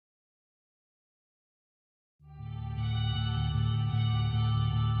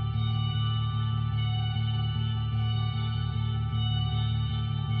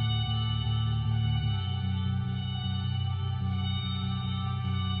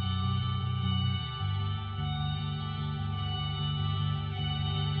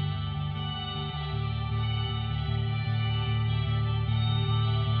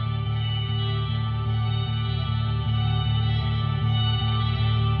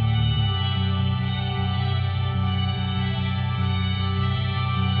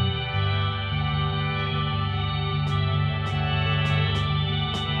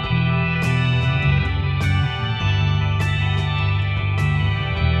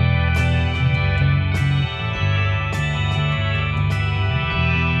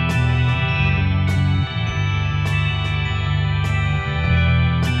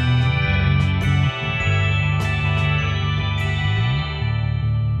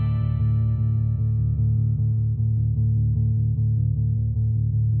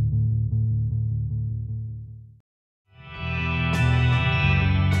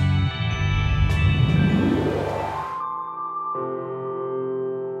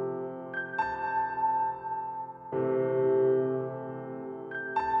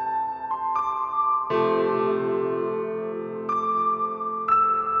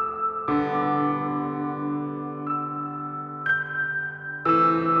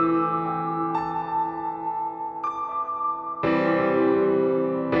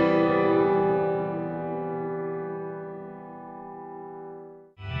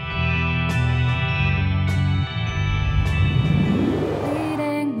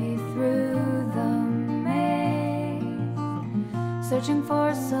searching for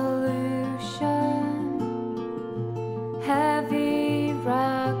a solution. Heavy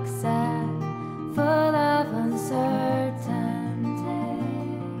rucksack full of uncertainty.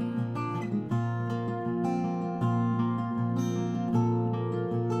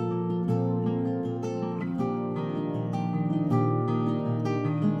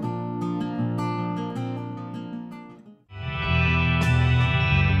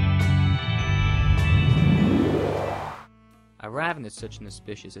 Arriving at such an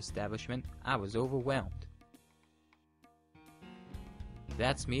auspicious establishment, I was overwhelmed.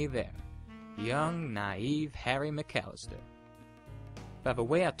 That's me there, young, naive Harry McAllister. By the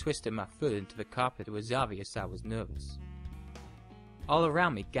way I twisted my foot into the carpet, it was obvious I was nervous. All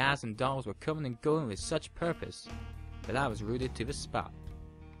around me, guys and dolls were coming and going with such purpose that I was rooted to the spot.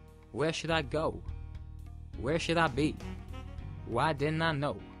 Where should I go? Where should I be? Why didn't I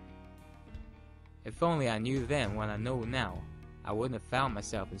know? If only I knew then what I know now, I wouldn't have found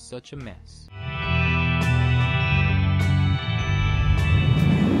myself in such a mess.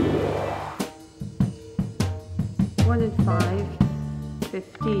 One and 5,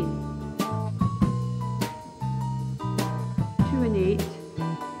 15. 2 and 8,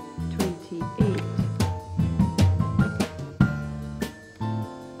 28.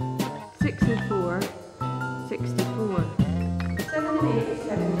 6 and 4, 64. 7 and 8,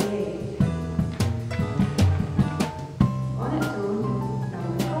 78. On its own,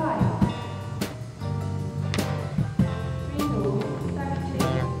 number 5. 3 no, 30.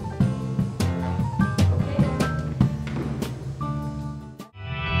 Okay.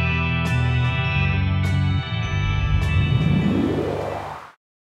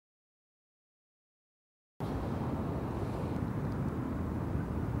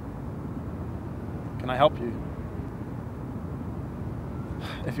 Can I help you?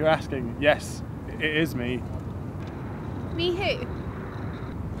 If you're asking, yes, it is me. Me who?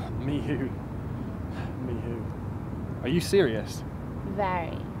 Me who? Me who? Are you serious?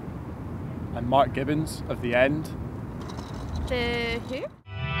 Very. I'm Mark Gibbons of The End. The who?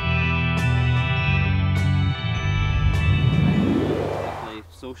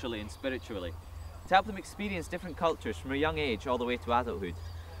 Socially and spiritually, to help them experience different cultures from a young age all the way to adulthood.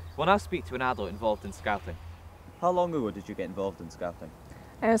 We'll now speak to an adult involved in Scouting. How long ago did you get involved in Scouting?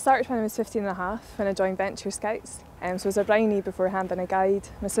 I started when I was 15 and a half when I joined Venture Scouts. So I was a brownie beforehand and a guide.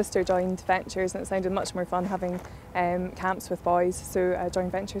 My sister joined Ventures and it sounded much more fun having camps with boys, so I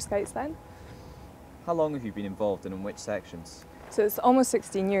joined Venture Scouts then. How long have you been involved and in which sections? So it's almost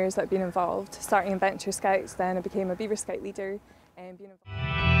 16 years that I've been involved. Starting in Venture Scouts, then I became a Beaver Scout leader and being involved.